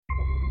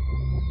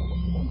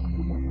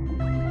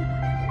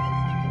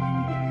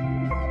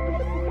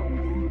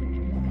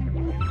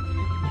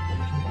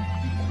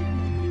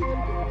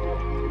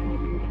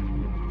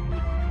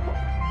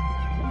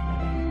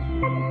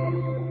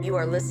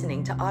are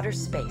listening to Otter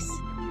Space,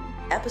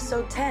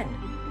 Episode 10,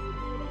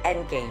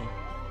 Endgame.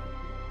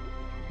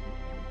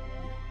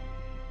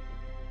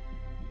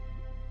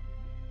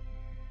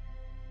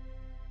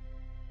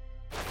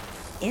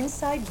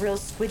 Inside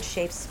Brill's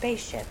squid-shaped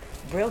spaceship,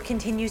 Brill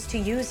continues to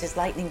use his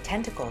lightning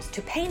tentacles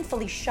to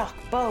painfully shock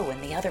Bo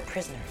and the other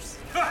prisoners.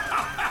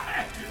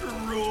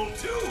 Rule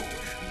 2,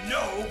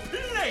 no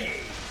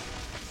playing!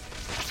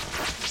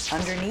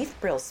 Underneath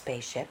Brill's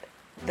spaceship,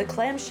 the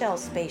clamshell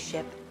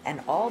spaceship and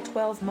all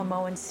 12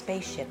 Momoan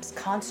spaceships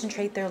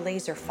concentrate their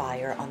laser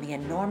fire on the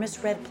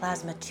enormous red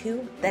plasma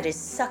tube that is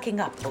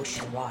sucking up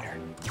ocean water.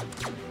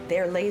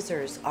 Their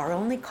lasers are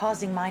only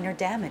causing minor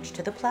damage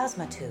to the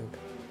plasma tube.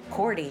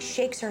 Cordy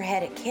shakes her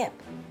head at Kip,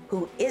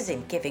 who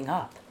isn't giving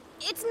up.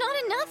 It's not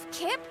enough,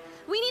 Kip.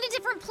 We need a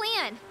different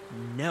plan.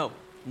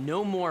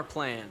 No more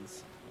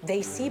plans.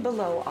 They see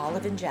below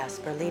Olive and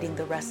Jasper leading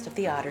the rest of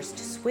the otters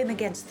to swim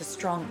against the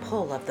strong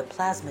pull of the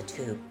plasma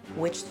tube,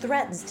 which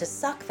threatens to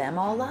suck them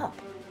all up.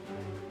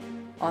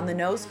 On the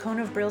nose cone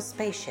of Brill's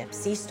spaceship,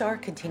 Sea Star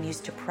continues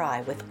to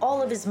pry with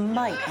all of his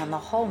might on the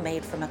hull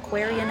made from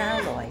Aquarian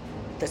alloy,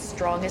 the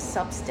strongest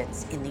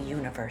substance in the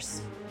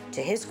universe.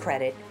 To his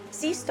credit,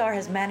 Sea Star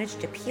has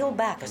managed to peel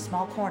back a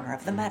small corner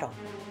of the metal.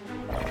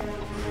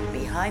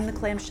 Behind the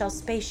clamshell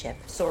spaceship,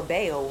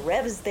 Sorbeo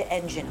revs the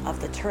engine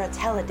of the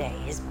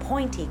Turritelidae, his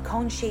pointy,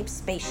 cone-shaped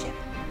spaceship.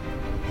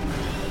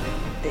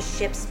 The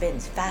ship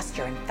spins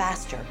faster and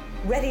faster,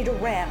 ready to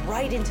ram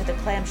right into the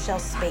clamshell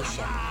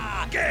spaceship.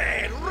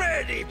 Get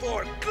ready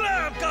for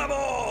clam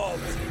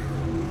kabobs!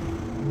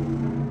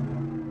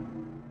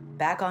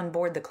 Back on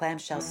board the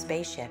clamshell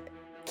spaceship,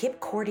 Kip,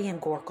 Cordy,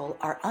 and Gorkle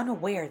are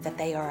unaware that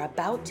they are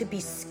about to be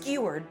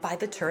skewered by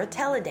the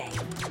Turritelidae.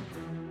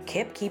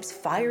 Kip keeps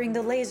firing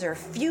the laser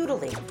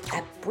futilely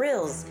at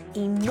Brill's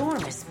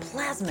enormous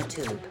plasma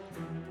tube.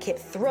 Kip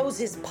throws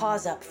his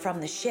paws up from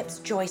the ship's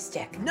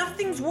joystick.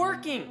 Nothing's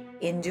working!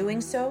 In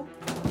doing so,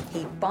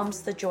 he bumps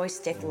the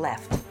joystick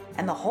left,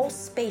 and the whole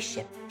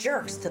spaceship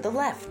jerks to the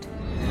left.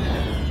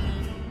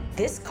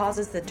 This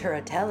causes the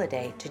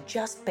Turritelidae to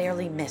just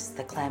barely miss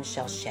the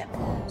clamshell ship.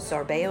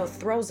 Sorbeo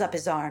throws up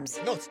his arms,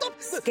 No, stop!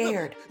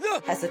 scared,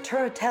 No. as the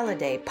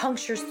Turritelidae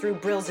punctures through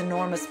Brill's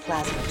enormous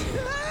plasma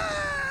tube.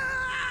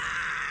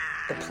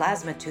 The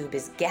plasma tube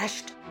is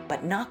gashed,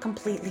 but not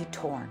completely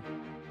torn.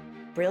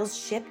 Brill's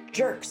ship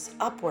jerks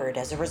upward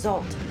as a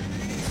result.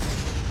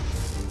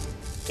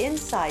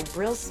 Inside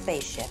Brill's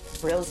spaceship,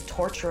 Brill's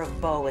torture of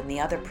Bo and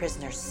the other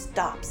prisoners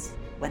stops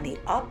when the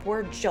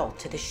upward jolt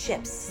to the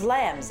ship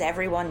slams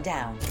everyone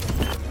down.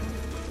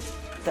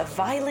 The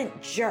violent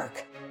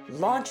jerk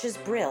launches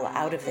Brill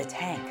out of the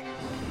tank.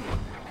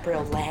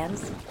 Brill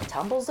lands,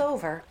 tumbles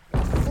over,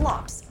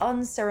 flops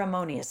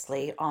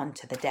unceremoniously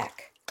onto the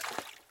deck.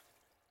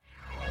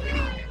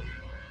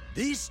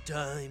 This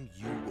time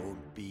you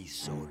won't be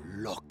so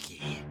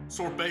lucky.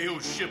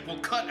 Sorbeo's ship will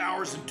cut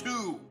ours in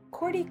two.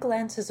 Cordy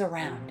glances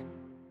around.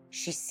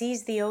 She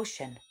sees the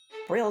ocean,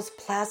 Brill's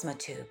plasma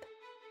tube,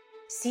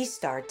 Sea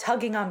Star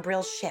tugging on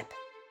Brill's ship.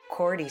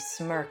 Cordy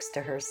smirks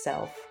to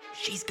herself.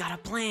 She's got a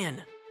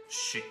plan.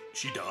 She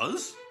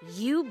does?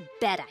 You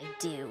bet I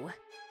do.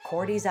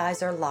 Cordy's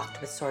eyes are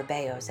locked with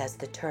Sorbeo's as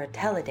the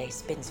Turritelidae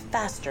spins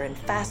faster and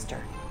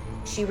faster.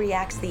 She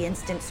reacts the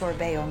instant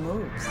Sorbeo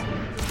moves.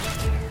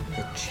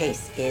 The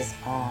chase is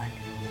on.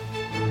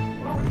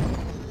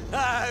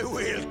 I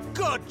will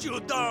cut you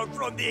down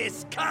from the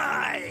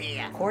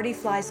sky! Cordy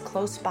flies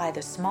close by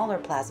the smaller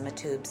plasma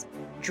tubes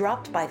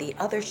dropped by the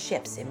other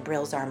ships in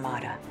Brill's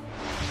armada.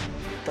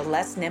 The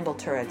less nimble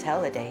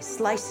Turritelidae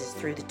slices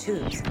through the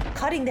tubes,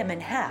 cutting them in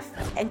half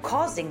and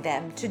causing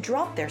them to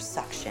drop their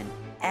suction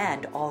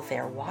and all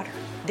their water.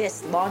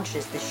 This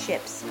launches the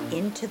ships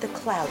into the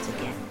clouds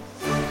again.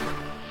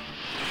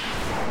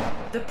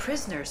 The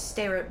prisoners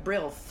stare at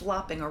Brill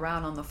flopping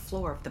around on the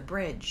floor of the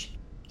bridge.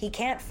 He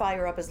can't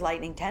fire up his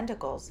lightning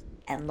tentacles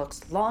and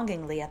looks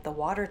longingly at the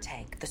water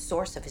tank, the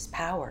source of his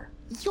power.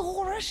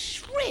 You're a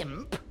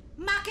shrimp?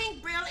 Mocking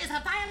Brill is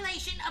a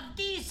violation of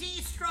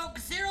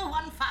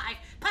DZ-015,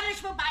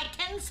 punishable by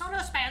 10 solar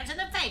spans in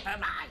the vapor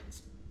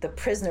mines. The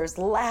prisoners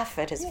laugh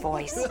at his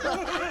voice.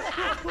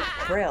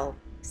 Brill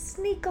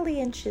sneakily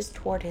inches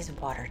toward his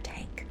water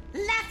tank.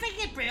 Laughing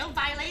at Brill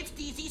violates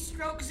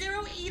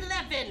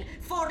DZ-011,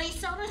 40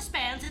 solar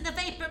spans in the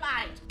vapor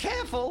mines.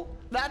 Careful,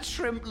 that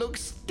shrimp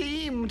looks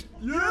steamed.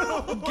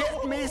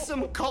 Get me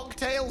some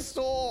cocktail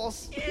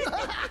sauce.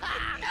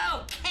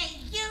 Okay,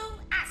 you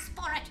ask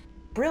for it.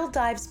 Brill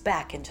dives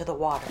back into the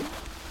water,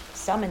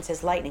 summons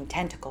his lightning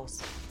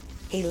tentacles.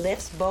 He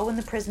lifts Bo and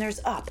the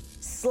prisoners up,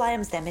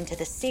 slams them into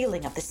the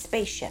ceiling of the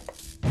spaceship.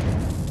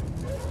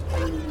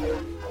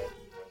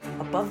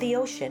 Above the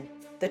ocean,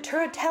 the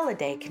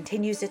Turritelidae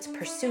continues its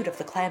pursuit of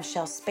the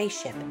clamshell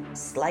spaceship,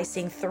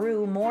 slicing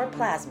through more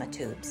plasma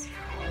tubes.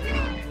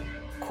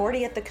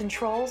 Cordy at the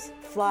controls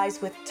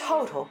flies with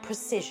total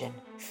precision,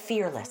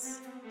 fearless.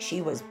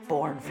 She was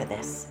born for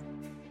this.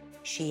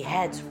 She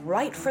heads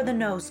right for the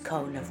nose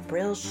cone of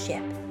Brill's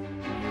ship.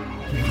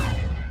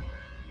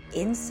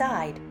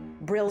 Inside,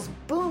 Brill's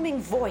booming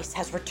voice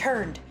has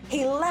returned.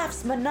 He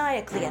laughs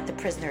maniacally at the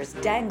prisoners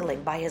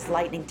dangling by his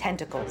lightning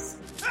tentacles.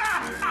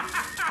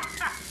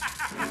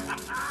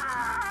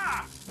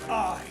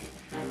 I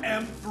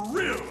am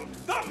Brill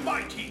the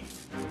Mighty.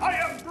 I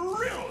am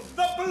Brill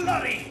the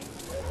Bloody.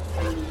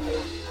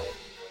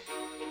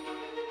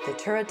 The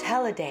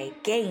Turritelidae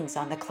gains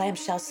on the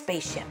clamshell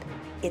spaceship.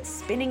 Its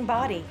spinning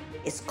body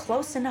is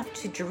close enough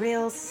to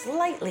drill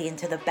slightly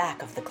into the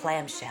back of the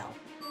clamshell.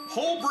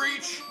 Hull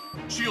breach.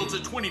 Shields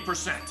at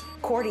 20%.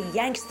 Cordy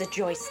yanks the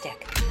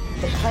joystick.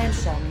 The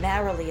clamshell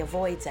narrowly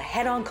avoids a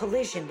head-on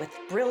collision with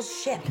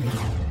Brill's ship.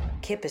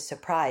 Kip is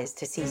surprised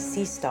to see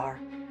Seastar,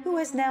 who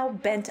has now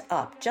bent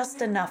up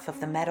just enough of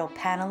the metal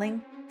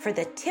paneling for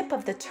the tip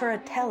of the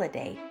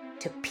Turritelidae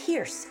to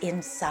pierce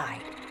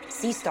inside.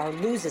 Seastar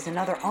loses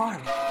another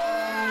arm.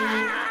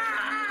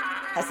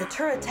 As the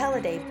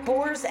Turritelidae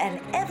bores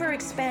an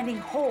ever-expanding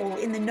hole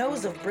in the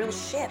nose of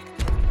Brill's ship.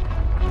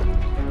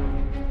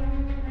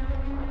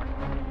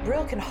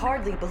 Brill can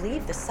hardly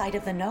believe the sight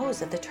of the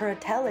nose of the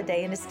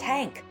Turritelidae in his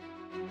tank.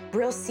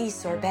 Brill sees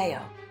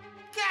Sorbeo.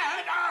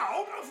 Get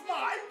out of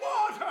my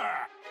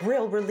water!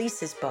 Brill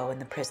releases Bo and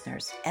the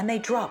prisoners, and they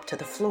drop to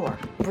the floor.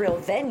 Brill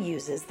then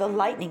uses the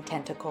lightning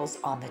tentacles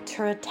on the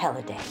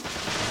Turritelidae.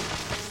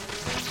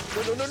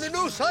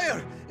 No,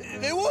 sire!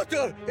 The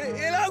water!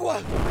 El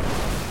agua!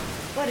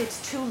 But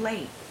it's too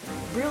late.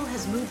 Brill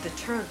has moved the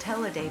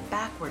Turritelidae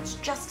backwards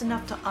just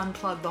enough to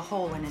unplug the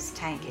hole in his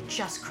tank it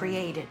just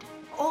created.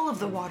 All of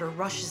the water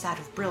rushes out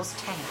of Brill's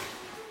tank,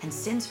 and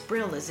since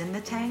Brill is in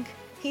the tank,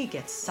 he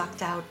gets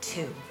sucked out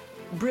too.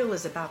 Brill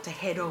is about to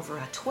head over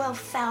a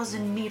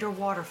 12,000-meter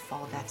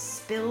waterfall that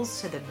spills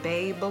to the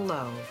bay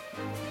below.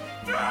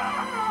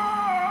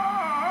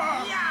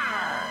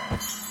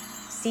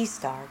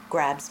 Seastar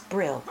grabs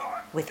Brill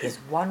with his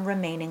one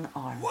remaining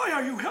arm. Why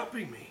are you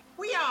helping me?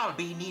 We all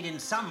be needing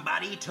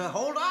somebody to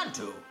hold on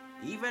to,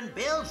 even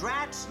bilge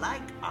rats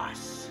like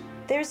us.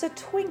 There's a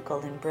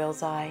twinkle in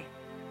Brill's eye.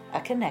 A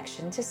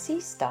connection to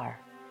Seastar.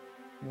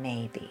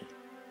 Maybe.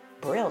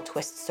 Brill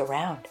twists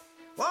around.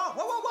 Whoa!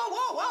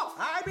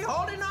 I be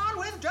holding on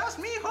with just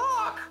me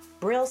hook.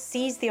 Brill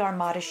sees the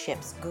Armada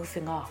ships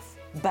goofing off,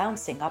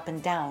 bouncing up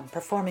and down,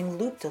 performing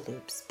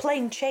loop-de-loops,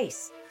 playing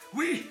chase.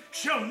 We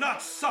shall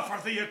not suffer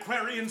the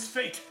Aquarian's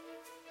fate.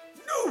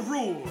 New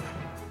rule!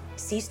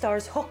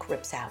 Seastar's hook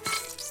rips out.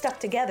 Stuck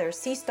together,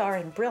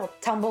 Seastar and Brill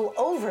tumble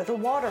over the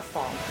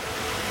waterfall.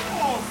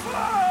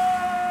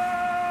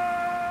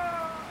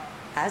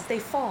 As they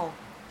fall,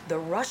 the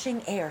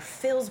rushing air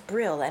fills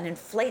Brill and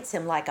inflates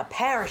him like a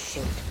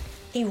parachute.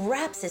 He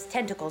wraps his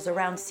tentacles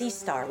around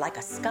Seastar like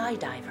a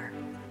skydiver.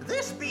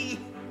 This be...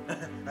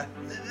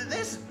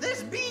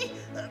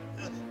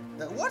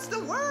 what's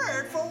the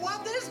word for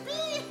what this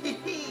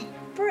be?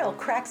 Brill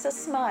cracks a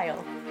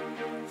smile.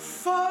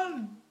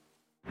 Fun!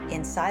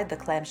 Inside the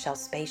clamshell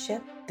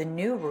spaceship, the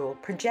new rule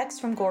projects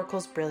from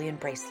Gorkel's brilliant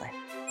bracelet.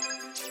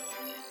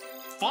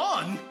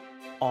 Fun?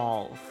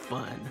 All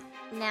fun.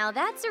 Now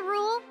that's a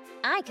rule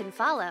I can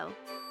follow.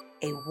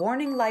 A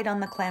warning light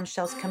on the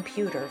clamshell's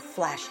computer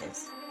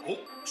flashes. Oh,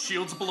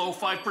 shields below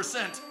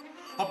 5%.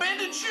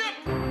 Abandoned ship!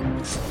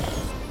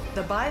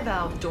 The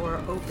bivalve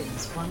door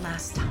opens one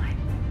last time.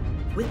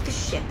 With the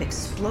ship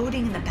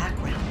exploding in the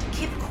background,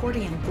 Kip,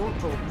 Cordy, and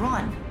Gorkel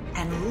run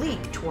and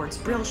leap towards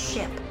Brill's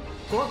ship.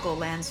 Gorkel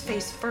lands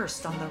face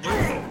first on the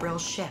roof of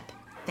Brill's ship.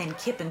 Then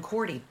Kip and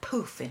Cordy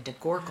poof into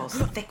Gorkel's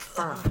thick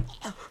fur.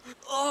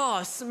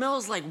 Oh,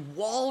 smells like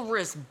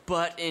walrus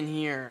butt in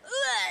here.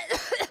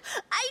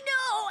 I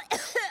know!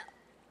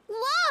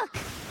 Look!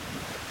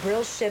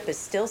 Brill's ship is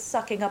still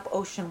sucking up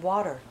ocean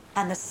water,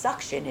 and the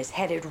suction is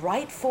headed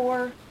right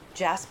for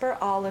Jasper,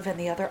 Olive, and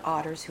the other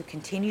otters who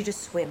continue to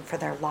swim for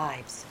their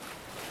lives.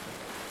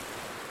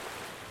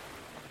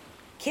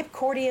 Kip,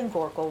 Cordy, and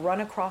Gorkel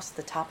run across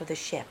the top of the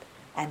ship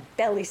and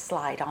belly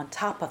slide on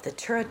top of the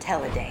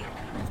Turritelidae.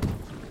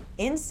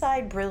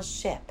 Inside Brill's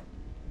ship,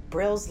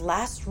 Brill's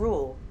last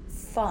rule,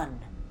 fun,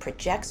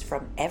 projects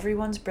from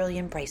everyone's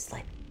brilliant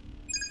bracelet.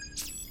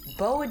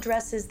 Bo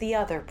addresses the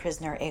other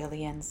prisoner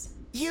aliens.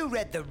 You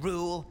read the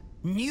rule.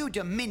 New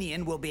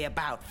Dominion will be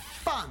about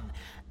fun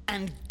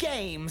and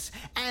games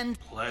and...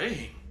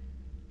 Playing?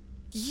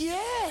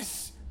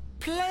 Yes!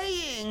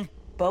 Playing!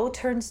 Bo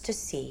turns to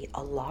see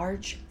a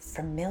large,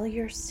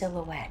 familiar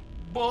silhouette.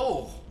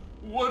 Bo,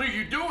 what are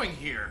you doing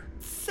here?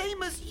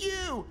 Same as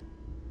you!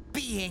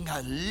 Being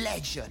a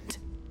legend.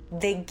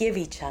 They give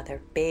each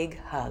other big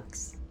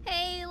hugs.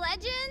 Hey,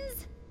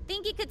 legends?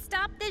 Think you could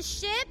stop this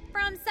ship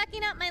from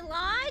sucking up my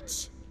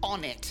lodge?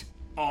 On it.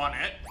 On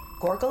it.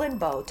 Gorkel and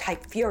Bo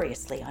type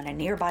furiously on a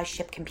nearby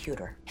ship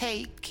computer.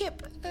 Hey,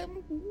 Kip,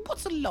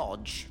 what's a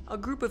lodge? A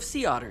group of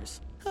sea otters.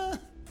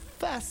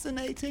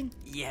 Fascinating.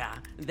 Yeah,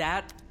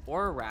 that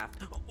or a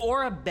raft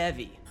or a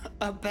bevy.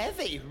 A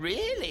bevy,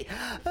 really?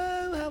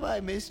 Oh, how I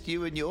missed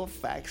you and your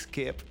facts,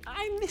 Kip.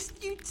 I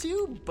missed you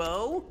too,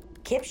 Bo.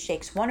 Kip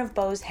shakes one of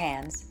Bo's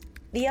hands.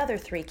 The other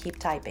three keep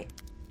typing.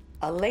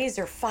 A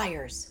laser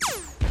fires.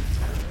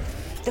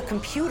 The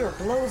computer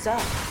blows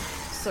up.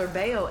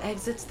 Sorbeo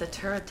exits the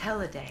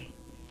Turritelidae,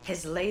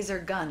 his laser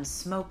gun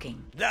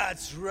smoking.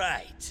 That's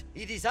right.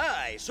 It is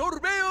I,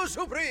 Sorbeo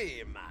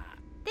Supreme.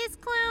 This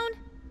clown?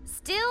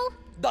 Still?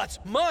 That's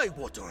my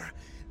water.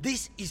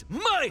 This is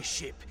my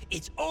ship.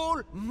 It's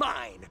all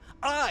mine.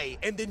 I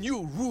am the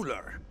new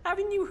ruler.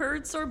 Haven't you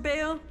heard,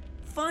 Sorbeo?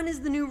 Fun is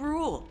the new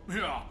rule.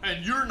 Yeah,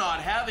 and you're not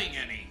having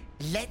any.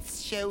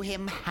 Let's show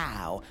him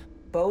how.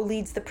 Bo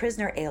leads the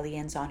prisoner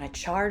aliens on a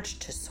charge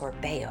to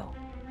Sorbeo.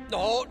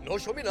 No,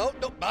 show me now.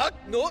 No, back.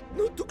 No,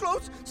 too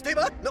close. Stay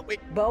back. No, wait.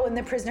 Bo and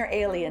the prisoner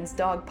aliens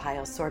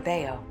dogpile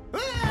Sorbeo.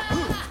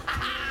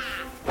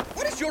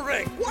 What is your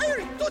rank? Why are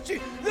you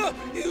touching? No,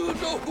 you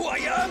know who I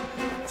am.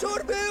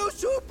 Sorbeo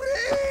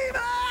Supreme!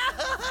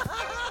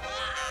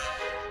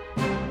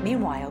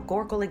 Meanwhile,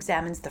 Gorkle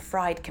examines the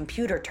fried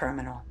computer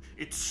terminal.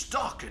 It's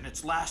stuck in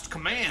its last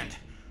command.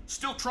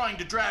 Still trying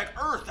to drag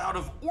Earth out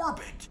of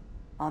orbit.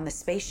 On the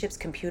spaceship's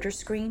computer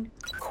screen,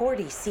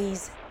 Cordy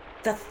sees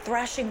the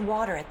thrashing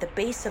water at the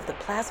base of the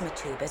plasma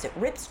tube as it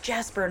rips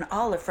Jasper and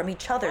Olive from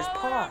each other's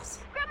paws.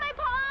 Grab my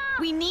paw!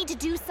 We need to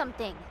do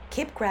something.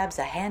 Kip grabs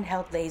a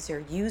handheld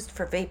laser used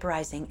for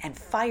vaporizing and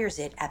fires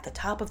it at the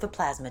top of the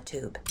plasma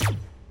tube.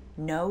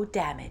 No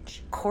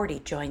damage.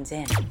 Cordy joins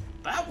in.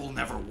 That will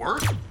never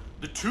work.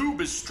 The tube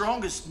is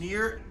strongest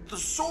near the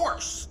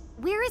source.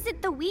 Where is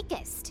it the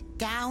weakest?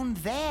 Down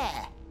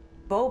there.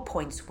 Bo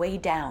points way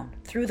down,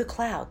 through the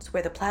clouds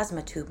where the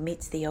plasma tube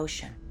meets the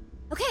ocean.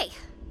 Okay,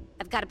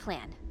 I've got a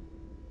plan.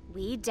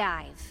 We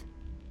dive.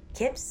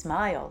 Kip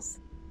smiles.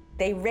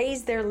 They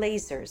raise their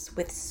lasers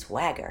with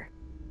swagger.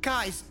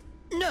 Guys,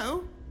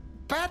 no.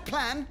 Bad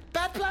plan.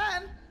 Bad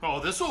plan. Oh,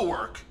 this'll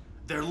work.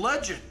 They're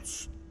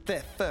legends.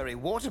 They're furry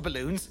water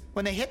balloons.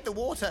 When they hit the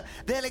water,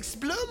 they'll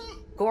explode.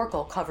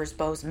 Gorkle covers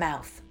Bo's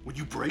mouth. When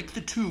you break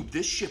the tube,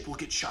 this ship will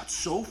get shot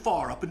so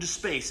far up into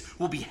space,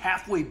 we'll be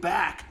halfway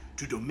back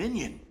to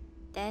Dominion.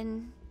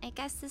 Then I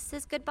guess this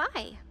is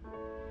goodbye.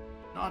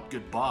 Not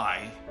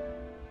goodbye.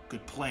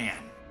 Good plan.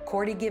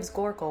 Cordy gives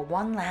Gorkle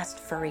one last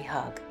furry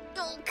hug.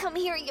 Oh, come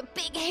here, you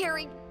big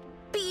hairy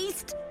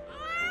beast.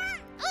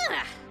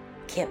 Ugh.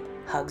 Kip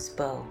hugs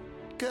Bo.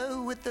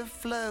 Go with the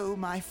flow,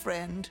 my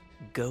friend.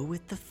 Go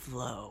with the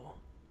flow.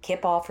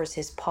 Kip offers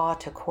his paw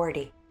to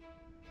Cordy.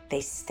 They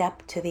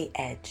step to the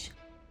edge.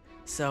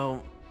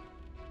 So,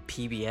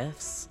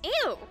 PBFs?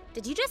 Ew!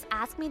 Did you just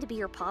ask me to be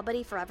your paw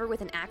buddy forever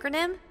with an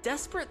acronym?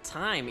 Desperate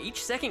time.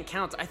 Each second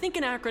counts. I think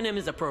an acronym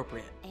is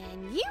appropriate.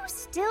 And you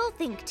still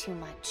think too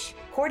much.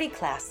 Cordy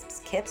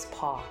clasps Kip's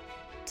paw.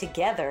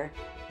 Together,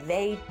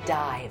 they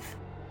dive.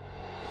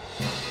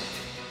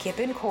 Kip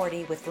and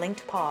Cordy, with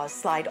linked paws,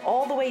 slide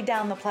all the way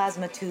down the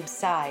plasma tube's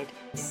side,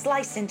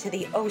 slice into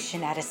the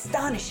ocean at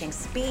astonishing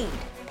speed.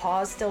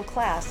 Paws still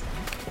clasped,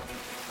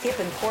 Kip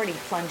and Cordy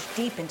plunge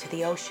deep into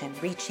the ocean,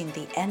 reaching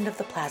the end of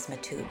the plasma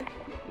tube.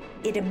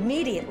 It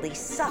immediately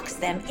sucks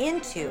them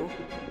into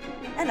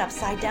an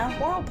upside-down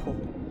whirlpool.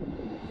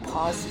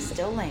 Paws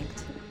still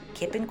linked,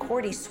 Kip and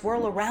Cordy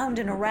swirl around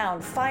and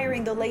around,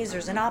 firing the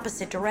lasers in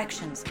opposite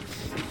directions,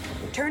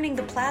 turning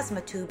the plasma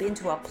tube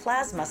into a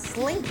plasma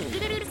slinky.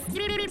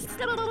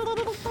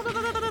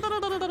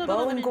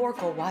 Bo and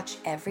Gorkle watch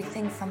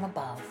everything from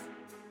above.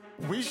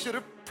 We should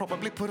have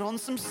probably put on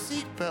some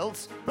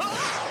seatbelts.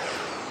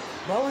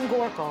 Bo and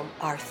Gorkle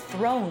are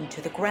thrown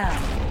to the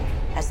ground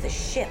as the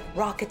ship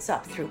rockets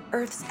up through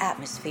Earth's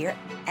atmosphere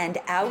and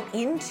out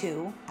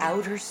into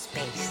outer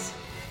space.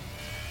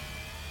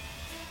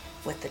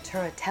 With the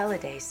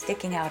Turritelidae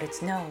sticking out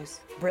its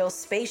nose, Brill's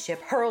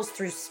spaceship hurls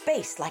through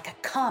space like a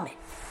comet.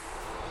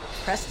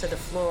 Pressed to the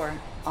floor,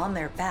 on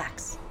their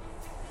backs,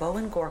 Bo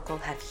and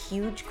Gorkle have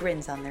huge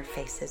grins on their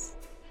faces,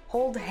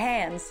 hold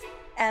hands,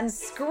 and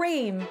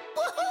scream.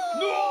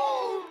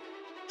 No!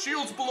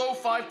 Shield's below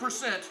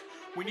 5%.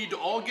 We need to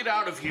all get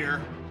out of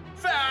here.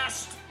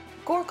 Fast!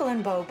 Gorkle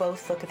and Bo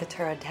both look at the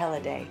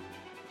Turritelidae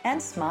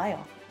and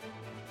smile.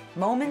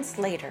 Moments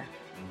later,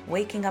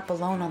 waking up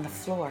alone on the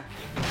floor,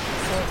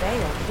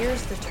 Sorbeo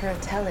hears the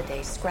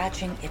Turritelidae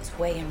scratching its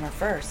way in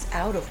reverse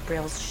out of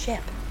Brill's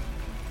ship.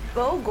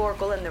 Bo,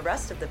 Gorkle, and the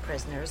rest of the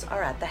prisoners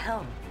are at the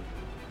helm.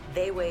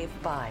 They wave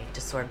bye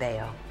to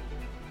Sorbeo.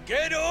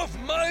 Get off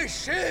my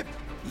ship!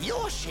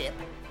 Your ship?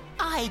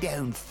 I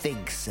don't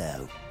think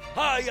so.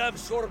 I am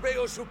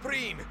Sorbeo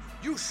Supreme.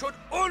 You should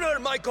honor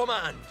my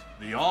command.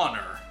 The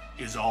honor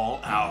is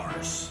all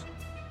ours.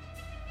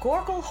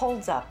 Gorkle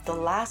holds up the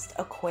last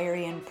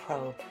Aquarian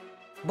probe.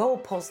 Bo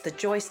pulls the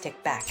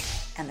joystick back,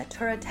 and the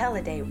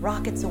Turritelidae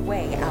rockets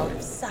away out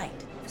of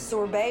sight.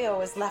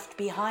 Sorbeo is left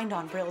behind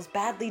on Brill's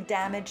badly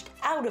damaged,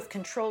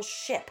 out-of-control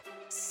ship,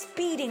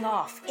 speeding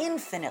off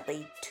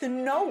infinitely to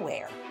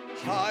nowhere.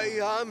 I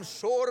am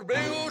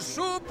Sorbeo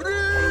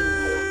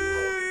Supreme!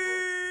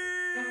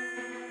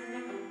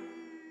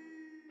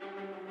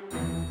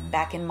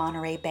 Back in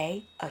Monterey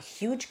Bay, a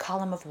huge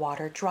column of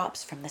water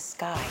drops from the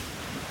sky.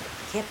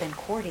 Kip and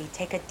Cordy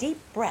take a deep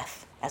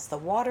breath as the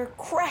water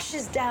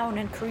crashes down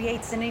and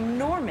creates an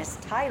enormous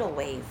tidal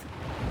wave.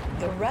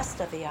 The rest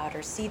of the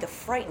otters see the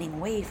frightening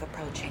wave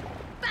approaching.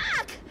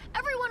 Back!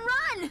 Everyone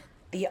run!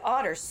 The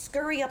otters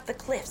scurry up the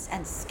cliffs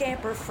and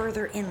scamper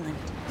further inland.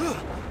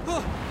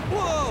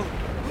 Whoa!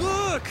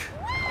 Look!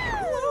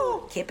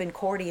 Kip and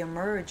Cordy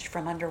emerge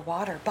from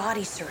underwater,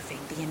 body surfing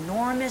the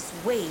enormous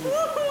wave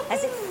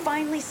as it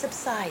finally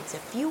subsides a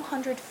few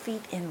hundred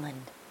feet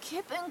inland.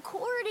 Kip and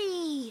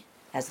Cordy!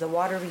 As the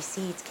water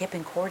recedes, Kip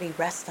and Cordy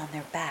rest on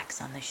their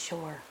backs on the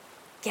shore,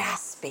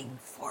 gasping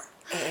for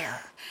air.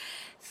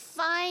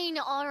 Fine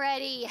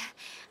already.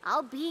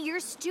 I'll be your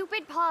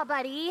stupid paw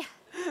buddy.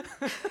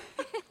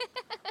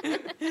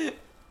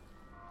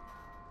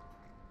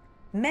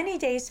 Many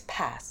days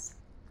pass,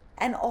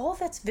 and all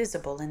that's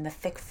visible in the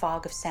thick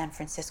fog of San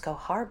Francisco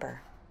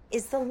Harbor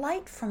is the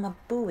light from a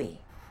buoy.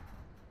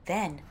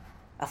 Then,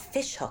 a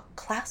fishhook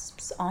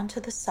clasps onto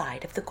the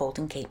side of the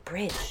Golden Gate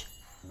Bridge.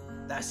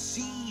 The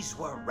seas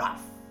were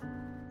rough.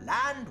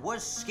 Land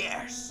was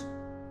scarce.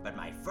 But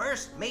my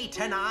first mate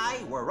and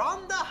I were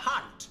on the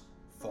hunt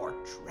for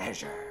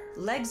treasure.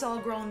 Legs all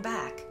grown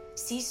back,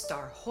 Sea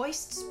Star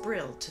hoists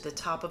Brill to the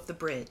top of the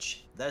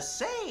bridge. The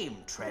same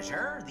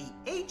treasure the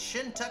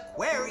ancient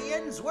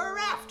Aquarians were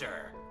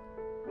after.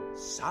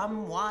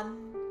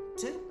 Someone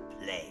to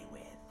play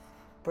with.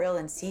 Brill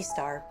and Sea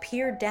Star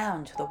peer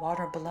down to the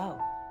water below.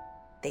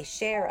 They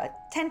share a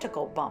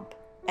tentacle bump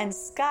and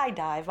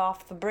skydive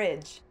off the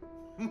bridge.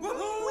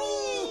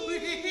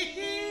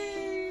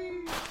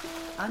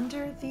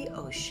 Under the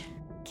ocean,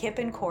 Kip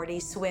and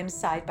Cordy swim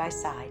side by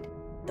side.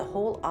 The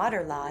whole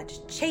Otter Lodge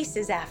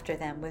chases after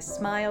them with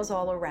smiles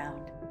all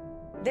around.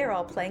 They're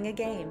all playing a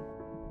game.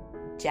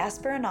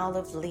 Jasper and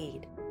Olive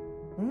lead,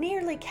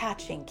 nearly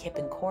catching Kip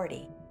and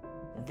Cordy.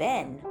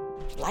 Then,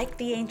 like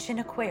the ancient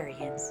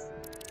Aquarians,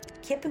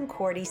 Kip and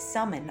Cordy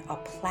summon a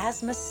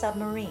plasma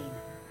submarine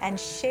and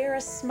share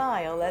a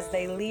smile as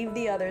they leave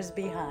the others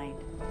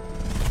behind.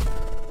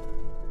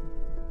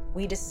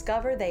 We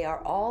discover they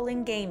are all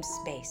in game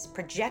space,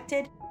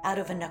 projected out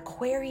of an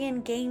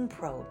Aquarian game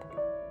probe.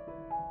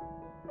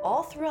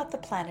 All throughout the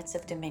planets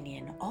of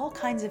Dominion, all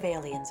kinds of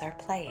aliens are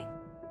playing.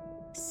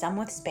 Some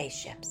with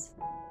spaceships,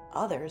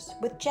 others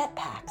with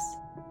jetpacks,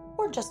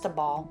 or just a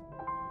ball,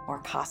 or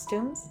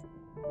costumes,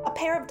 a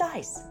pair of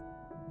dice,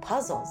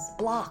 puzzles,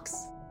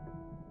 blocks.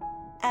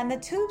 And the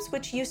tubes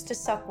which used to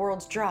suck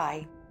worlds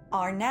dry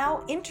are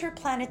now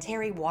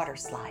interplanetary water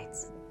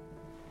slides.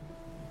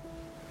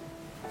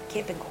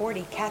 Kip and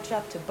Cordy catch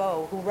up to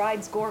Bo, who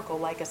rides Gorkle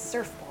like a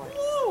surfboard.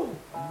 Ooh,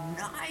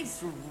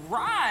 nice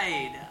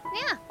ride!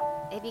 Yeah,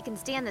 if you can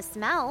stand the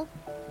smell.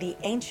 The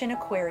ancient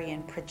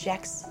Aquarian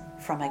projects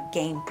from a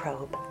game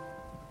probe.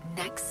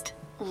 Next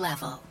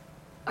level.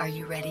 Are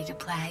you ready to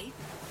play?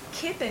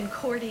 Kip and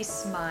Cordy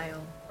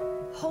smile,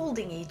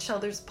 holding each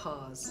other's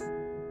paws.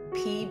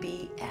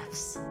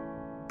 PBFs.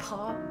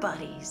 Paw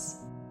buddies.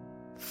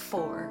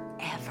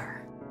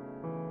 Forever.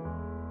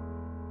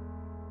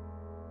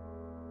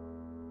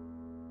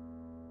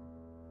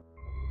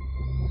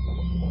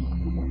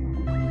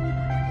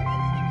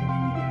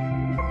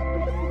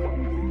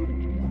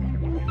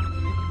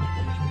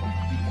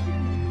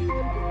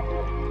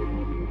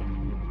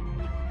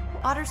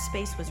 Otter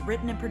Space was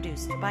written and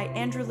produced by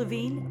Andrew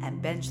Levine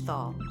and Benj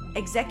Thal.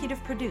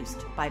 Executive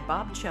produced by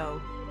Bob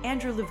Cho,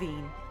 Andrew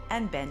Levine,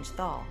 and Benj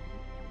Thal.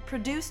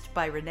 Produced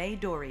by Renee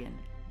Dorian.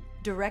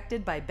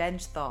 Directed by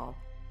Benj Thal.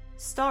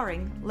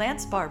 Starring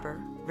Lance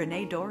Barber,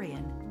 Renee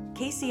Dorian,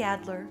 Casey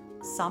Adler,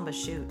 Samba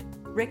Shoot,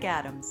 Rick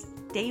Adams,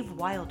 Dave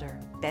Wilder,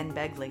 Ben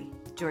Begley,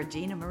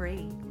 Georgina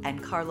Marie,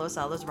 and Carlos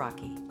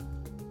Alazraki.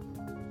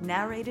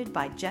 Narrated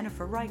by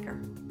Jennifer Riker.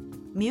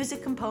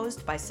 Music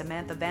composed by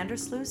Samantha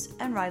Vandersloos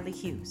and Riley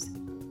Hughes.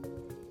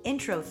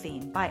 Intro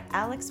theme by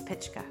Alex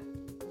Pitchka.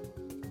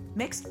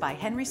 Mixed by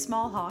Henry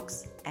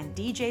Smallhawks and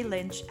DJ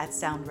Lynch at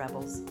Sound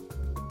Rebels.